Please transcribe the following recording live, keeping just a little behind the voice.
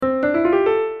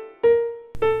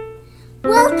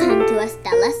Welcome to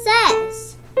Estella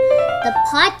Says, the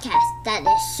podcast that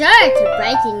is sure to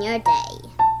brighten your day.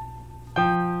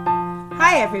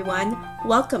 Hi everyone,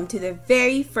 welcome to the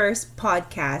very first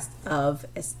podcast of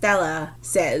Estella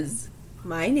Says.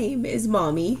 My name is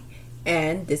Mommy,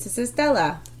 and this is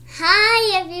Estella.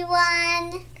 Hi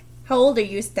everyone! How old are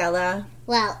you, Stella?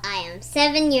 Well, I am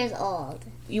 7 years old.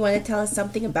 You want to tell us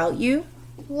something about you?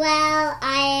 Well,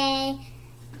 I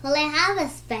have a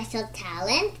special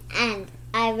talent, and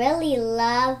I really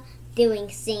love doing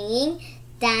singing,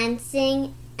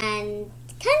 dancing, and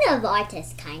kind of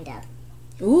artist, kind of.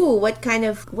 Ooh, what kind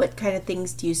of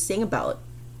things do you sing about?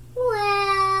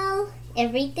 Well,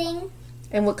 everything.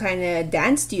 And what kind of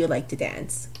dance do you like to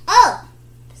dance? Oh,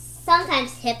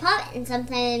 sometimes hip-hop and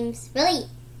sometimes really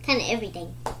kind of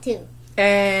everything, too.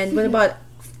 And what about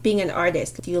being an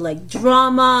artist? Do you like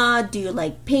drama? Do you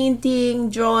like painting,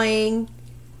 drawing?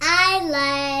 I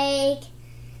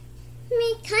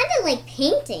kind of like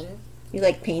painting. You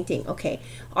like painting. Okay.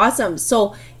 Awesome.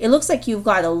 So it looks like you've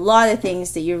got a lot of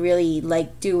things that you really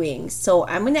like doing. So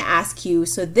I'm going to ask you.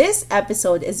 So this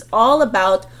episode is all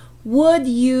about would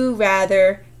you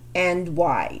rather and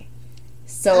why.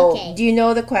 So Okay. Do you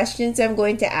know the questions I'm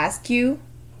going to ask you?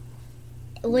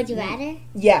 Would you rather?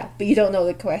 Yeah, but you don't know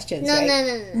the questions, No, right?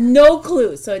 no. No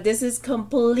clue. So this is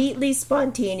completely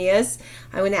spontaneous.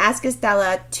 I'm going to ask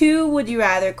Estella 2 would you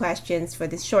rather questions for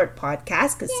this short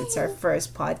podcast because it's our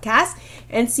first podcast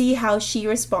and see how she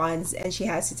responds, and she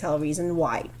has to tell a reason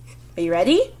why. Are you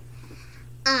ready?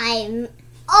 I'm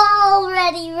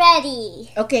already ready.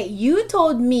 Okay, you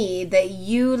told me that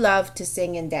you love to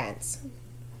sing and dance.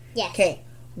 Yes. Okay,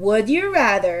 would you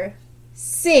rather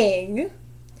sing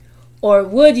or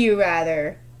would you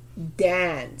rather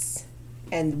dance,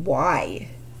 and why?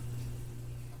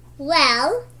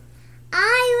 Well,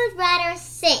 I would rather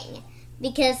sing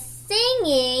because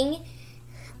singing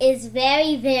is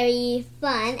very, very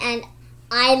fun, and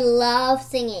I love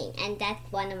singing, and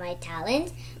that's one of my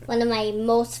talents, one of my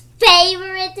most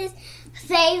favorite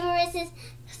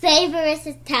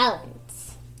talents.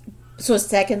 So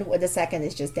the second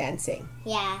is just dancing.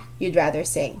 Yeah, You'd rather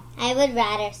sing. I would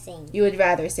rather sing. You would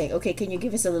rather sing. Okay, can you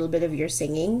give us a little bit of your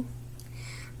singing?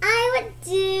 I would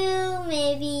do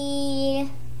maybe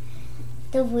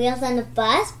the wheels on the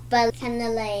bus, but kind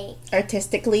of like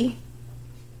Artistically?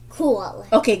 cool.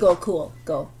 Okay, cool.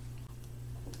 Go.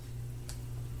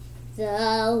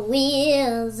 The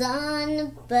wheels on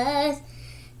the bus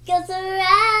goes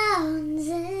around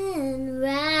and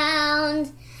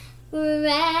round,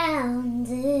 round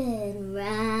and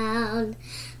round,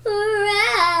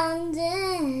 round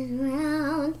and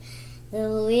round.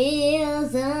 The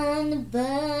wheels on the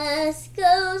bus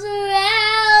goes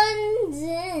around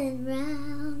and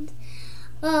round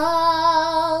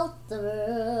all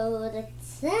through the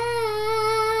town.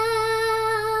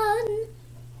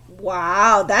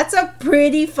 Wow, that's a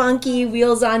pretty funky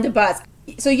Wheels on the Bus.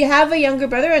 So you have a younger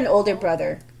brother and an older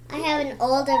brother? I have an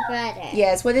older brother.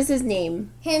 Yes, what is his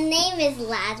name? His name is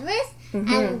Lazarus,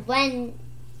 and when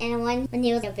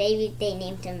he was a baby, they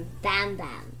named him Bam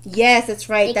Bam. Yes, that's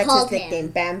right. They That's called his nickname,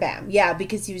 him. Bam Bam. Yeah,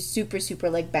 because he was super, super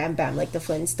like Bam Bam, like the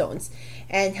Flintstones.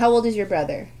 And how old is your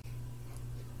brother?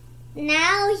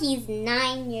 Now he's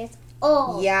 9 years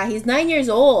old. Yeah, he's 9 years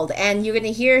old, and you're gonna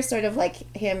hear sort of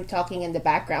like him talking in the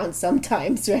background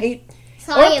sometimes, right?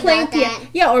 Sorry playing about that.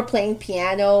 Yeah, or playing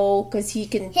piano because he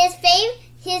can.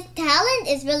 His talent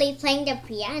is really playing the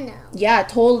piano. Yeah,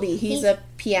 totally. He's a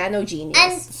piano genius.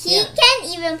 And he can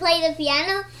even play the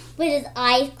piano with his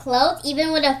eyes closed,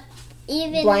 even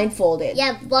blindfolded.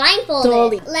 Yeah, blindfolded.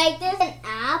 Totally. Like there's an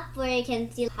app where you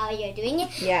can see how you're doing it.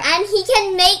 Yeah. And he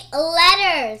can make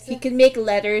letters. He can make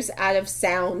letters out of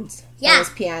sounds on his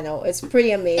piano. It's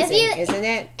pretty amazing, isn't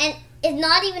it? And it's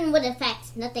not even with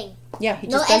effects, nothing. Yeah, he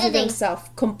No just does it editing.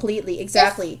 himself completely.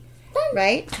 Exactly.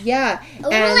 Right? Yeah. We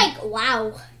were like,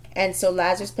 wow. And so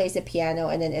Lazarus plays the piano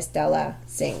and then Estella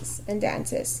sings and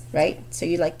dances, right? So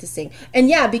you like to sing. And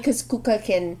yeah, because Kuka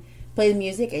can play the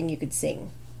music and you could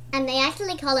sing. And they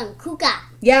actually call him Kuka.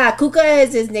 Yeah, Kuka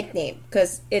is his nickname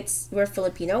because we're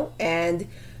Filipino and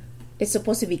it's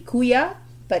supposed to be Kuya,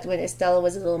 but when Estella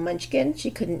was a little munchkin,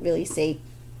 she couldn't really say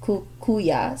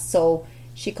Kuya, so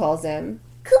she calls him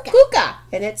Kuka,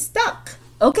 and it stuck.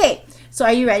 Okay, so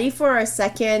are you ready for our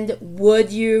second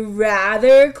would you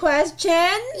rather question?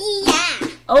 Yeah.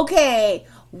 Okay,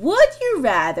 would you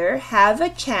rather have a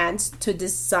chance to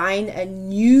design a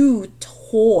new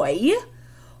toy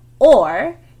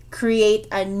or create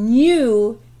a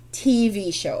new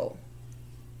TV show?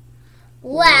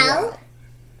 Well,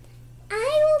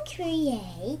 I will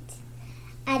create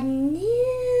a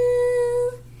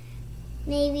new,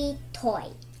 maybe,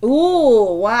 toy.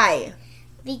 Ooh, why?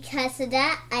 Because so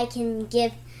that I can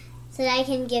give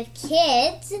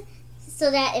kids,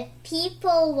 so that if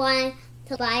people want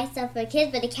to buy stuff for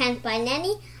kids but they can't find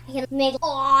any, I can make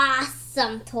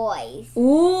awesome toys.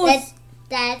 Ooh.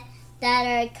 That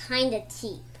are kind of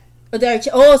cheap. So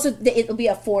it'll be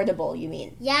affordable, you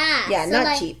mean? Yeah. Yeah, so not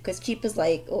like, cheap, because cheap is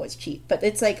like, oh, it's cheap. But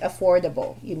it's like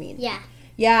affordable, you mean? Yeah.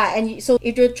 Yeah, and so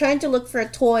if you're trying to look for a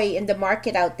toy in the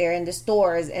market out there, in the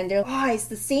stores, and they're, it's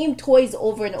the same toys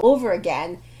over and over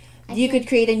again, you could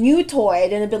create a new toy,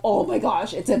 and then it'd be, oh my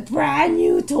gosh, it's a brand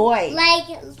new toy.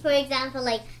 Like, for example,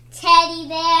 like teddy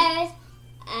bears,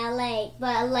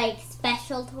 like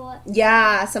special toys.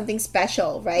 Yeah, something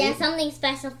special, right? Yeah, something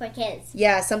special for kids.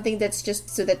 Yeah, something that's just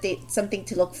so that something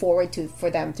to look forward to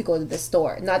for them to go to the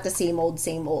store, not the same old.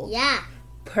 Yeah.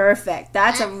 Perfect.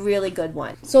 That's a really good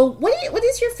one. So, what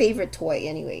is your favorite toy,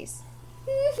 anyways?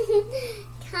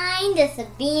 Kinda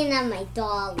Sabina, my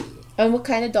dolly. And what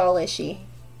kind of doll is she?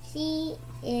 She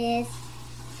is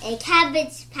a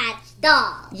Cabbage Patch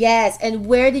doll. Yes, and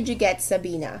where did you get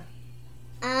Sabina?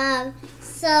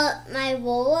 So my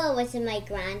Woa was in my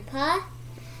grandpa.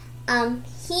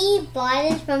 He bought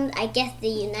it from, I guess, the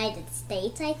United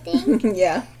States, I think.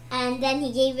 Yeah. And then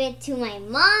he gave it to my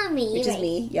mommy. Which is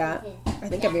me, yeah. I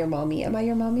think I'm your mommy. Am I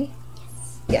your mommy?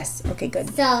 Yes. Okay, good.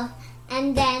 So,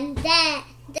 and then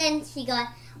she got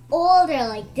older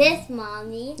like this,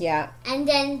 mommy. Yeah. And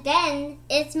then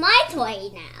it's my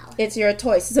toy now. It's your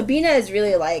toy. So Sabina is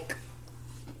really like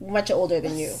much older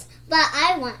than you. But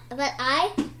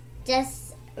I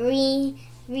just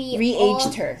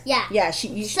re-aged her. Yeah. Yeah.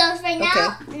 So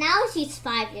for now she's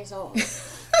 5 years old.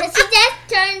 Because she just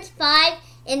turned 5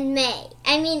 in May.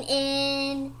 I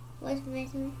mean what's May?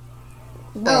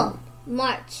 Oh,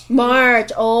 March.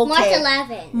 March. Okay. March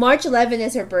 11. March 11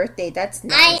 is her birthday. That's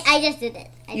nice. I just did it.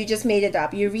 You just made it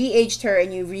up. You re-aged her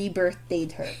and you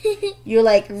re-birthdayed her. You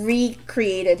like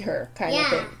recreated her kind of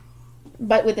thing.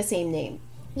 But with the same name.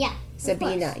 Yeah.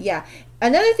 Sabina. Yeah.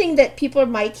 Another thing that people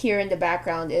might hear in the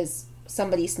background is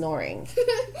somebody snoring.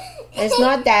 And it's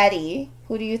not Daddy.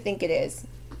 Who do you think it is?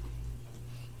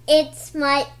 It's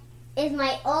my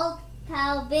old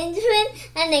pal Benjamin,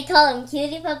 and they call him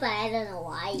Cutie Pup, but I don't know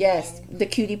why. Yes, the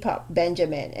Cutie Pup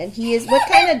Benjamin. And he is, what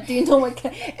kind of, do you know what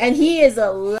kind? And he is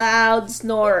a loud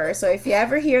snorer. So if you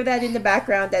ever hear that in the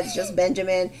background, that's just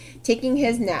Benjamin taking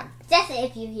his nap. Just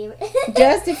if you hear it.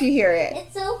 Just if you hear it.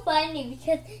 It's so funny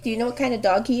because... Do you know what kind of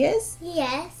dog he is?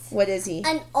 Yes. What is he?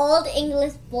 An old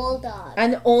English bulldog.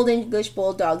 An old English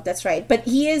bulldog, that's right. But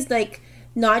he is like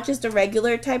not just a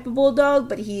regular type of bulldog,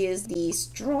 but he is the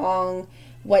strong,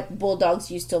 what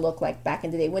bulldogs used to look like back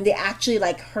in the day when they actually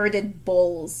like herded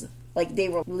bulls. Like they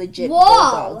were legit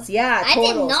bulldogs. Yeah, I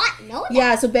did not know that.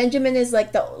 Yeah, so Benjamin is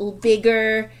like the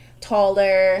bigger,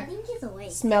 taller, I think he's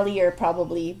awake. Smellier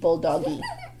probably bulldoggy.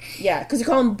 Yeah, because you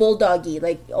call him bulldoggy,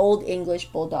 like old English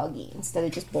bulldoggy instead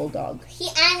of just bulldog.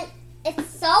 And it's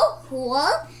so cool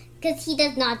because he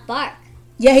does not bark.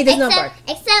 Yeah, he does not bark.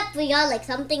 Except we got like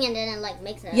something and then it like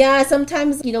makes it. Yeah,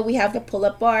 sometimes, we have the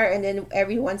pull-up bar and then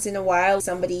every once in a while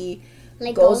somebody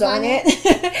like goes on it.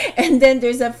 And then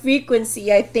there's a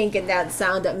frequency, I think, in that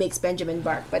sound that makes Benjamin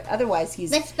bark. But otherwise,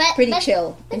 he's pretty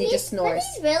chill and he just snores.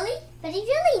 But he's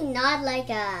really not like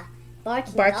a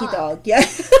barky dog. Yeah.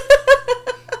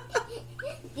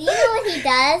 Do you know what he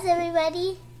does,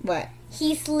 everybody? What?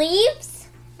 He sleeps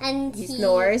and he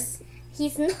snores. He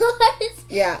snores.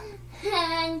 Yeah.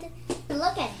 And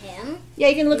look at him. Yeah,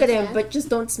 you can look at him, but just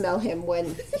don't smell him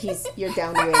when you're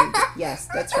downwind. Yes,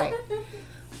 that's right.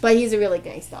 But he's a really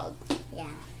nice dog. Yeah.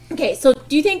 Okay, so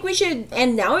do you think we should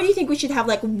end now, or do you think we should have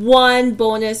like one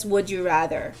bonus would you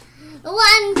rather?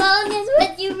 One bonus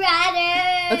would you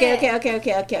rather? Okay. It's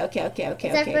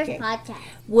our first podcast.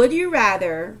 Would you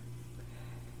rather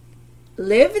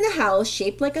live in a house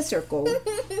shaped like a circle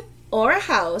or a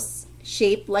house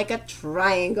shaped like a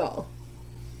triangle?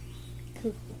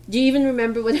 Do you even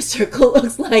remember what a circle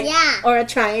looks like? Yeah. Or a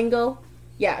triangle?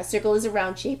 Yeah, a circle is a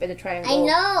round shape and a triangle. I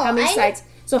know. How many sides?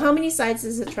 So how many sides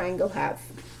does a triangle have?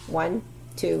 1,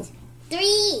 2,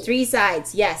 3. 3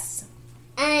 sides, yes.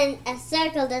 And a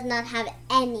circle does not have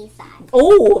any sides.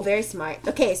 Oh, very smart.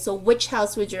 Okay, so which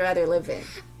house would you rather live in?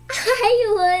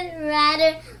 I would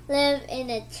rather live in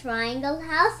a triangle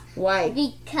house. Why?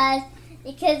 Because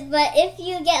but if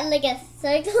you get like a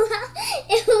circle house,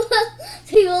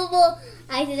 people will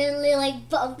accidentally like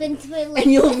bump into it. Like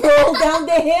and you'll roll down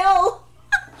the hill.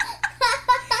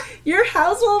 your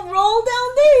house will roll down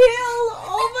the hill.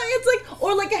 Oh my, it's like,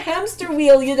 or like a hamster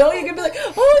wheel, you know? You're going to be like,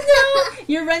 oh no,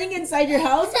 you're running inside your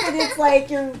house, but it's like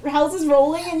your house is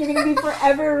rolling and you're going to be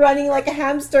forever running like a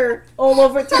hamster all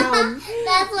over town.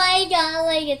 That's why I got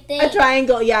like a thing. A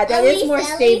triangle, yeah, that is more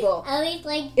stable. At least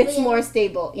like it's more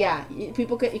stable, yeah. You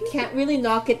can't really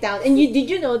knock it down. And did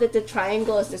you know that the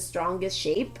triangle is the strongest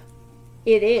shape?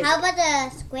 It is. How about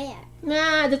the square?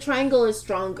 Nah, the triangle is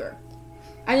stronger.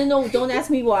 I don't know. Don't ask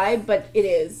me why, but it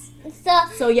is.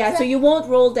 So you won't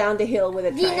roll down the hill with a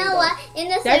triangle. You know what? In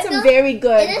the circle, that's a very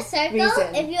good in a circle,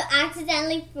 reason. If you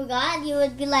accidentally forgot, you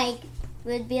would be like,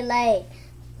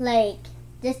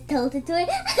 just tilt it to it.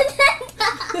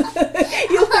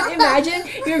 You would imagine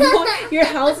your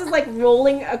house is like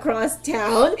rolling across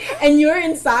town, and you're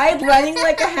inside running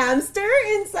like a hamster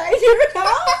inside your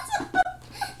house.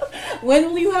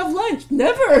 When will you have lunch?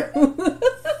 Never.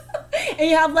 And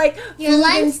you have like your food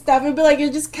lunch and stuff. It'd be like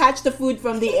you just catch the food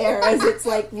from the air as it's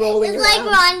like rolling It's around.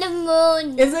 like we're on the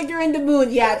moon. It's like you're in the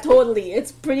moon. Yeah, totally.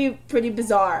 It's pretty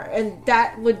bizarre. And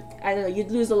that would, I don't know,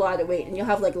 you'd lose a lot of weight and you'll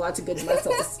have like lots of good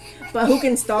muscles. But who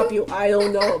can stop you? I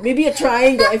don't know. Maybe a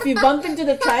triangle. If you bump into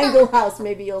the triangle house,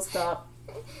 maybe you'll stop.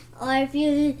 Or if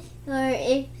you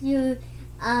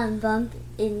bump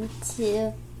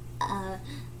into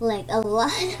like a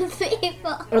lot of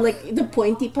people. Or like the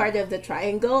pointy part of the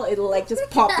triangle, it'll like just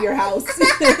pop your house.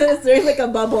 There's like a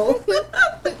bubble.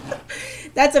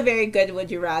 That's a very good would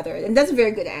you rather. And that's a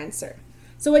very good answer.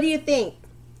 So what do you think?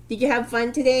 Did you have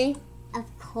fun today? Of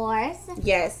course.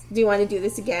 Yes. Do you want to do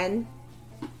this again?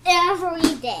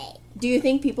 Every day. Do you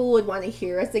think people would want to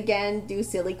hear us again do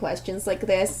silly questions like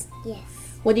this?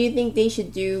 Yes. What do you think they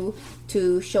should do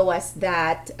to show us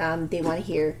that they want to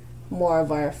hear more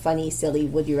of our funny, silly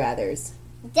would you rathers?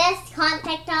 Just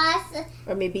contact us.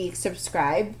 Or maybe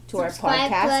subscribe to our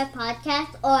podcast.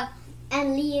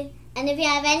 And if you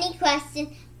have any questions,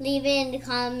 leave it in the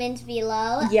comments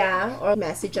below. Yeah, or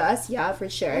message us. Yeah, for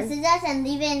sure. Message us and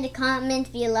leave it in the comments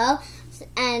below.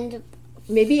 And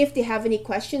maybe if they have any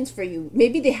questions for you,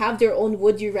 maybe they have their own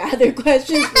would you rather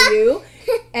questions for you,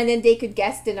 and then they could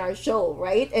guest in our show,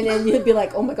 right? And then you'd be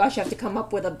like, oh my gosh, you have to come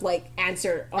up with a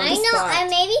answer on the spot. And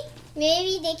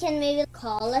maybe they can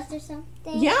call us or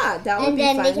something. Yeah, that would be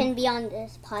fun. And then they can be on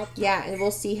this podcast. Yeah, and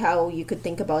we'll see how you could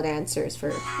think about answers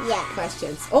for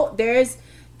questions. Oh,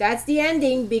 that's the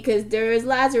ending because there's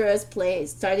Lazarus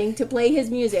starting to play his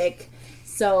music.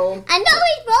 So. And now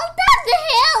we rolled down the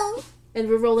hill. And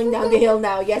we're rolling down the hill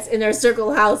now. Yes, in our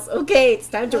circle house. Okay, it's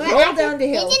time to roll down the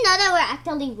hill. Did you know that we're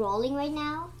actually rolling right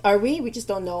now? Are we? We just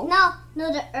don't know. No,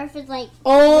 the earth is like...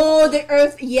 Oh, the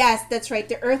earth. Yes, that's right.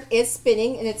 The earth is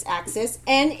spinning in its axis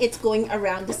and it's going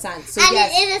around the sun. So and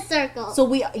yes. it is a circle.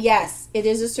 So yes, it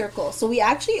is a circle. So we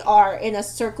actually are in a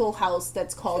circle house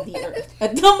that's called the earth.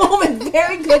 At the moment,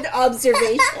 very good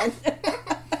observation.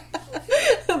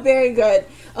 Very good.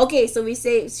 Okay, so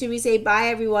should we say bye,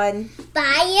 everyone?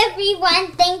 Bye,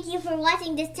 everyone. Thank you for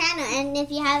watching this channel. And if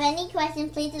you have any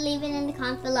questions, please leave it in the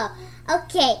comments below.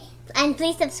 Okay, and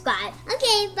please subscribe.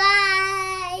 Okay,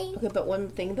 bye. Okay, but one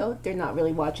thing, though, they're not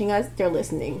really watching us. They're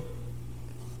listening.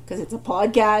 Because it's a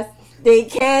podcast. They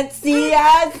can't see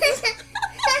us.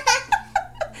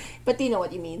 But they know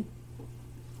what you mean.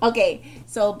 Okay,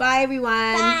 so bye,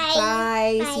 everyone. Bye.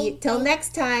 Bye. See you till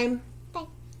next time.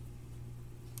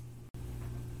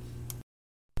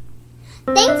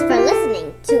 Thanks for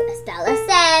listening to Estella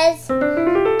Says.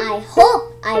 I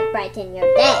hope I brighten your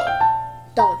day.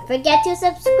 Don't forget to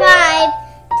subscribe.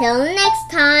 Till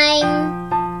next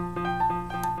time.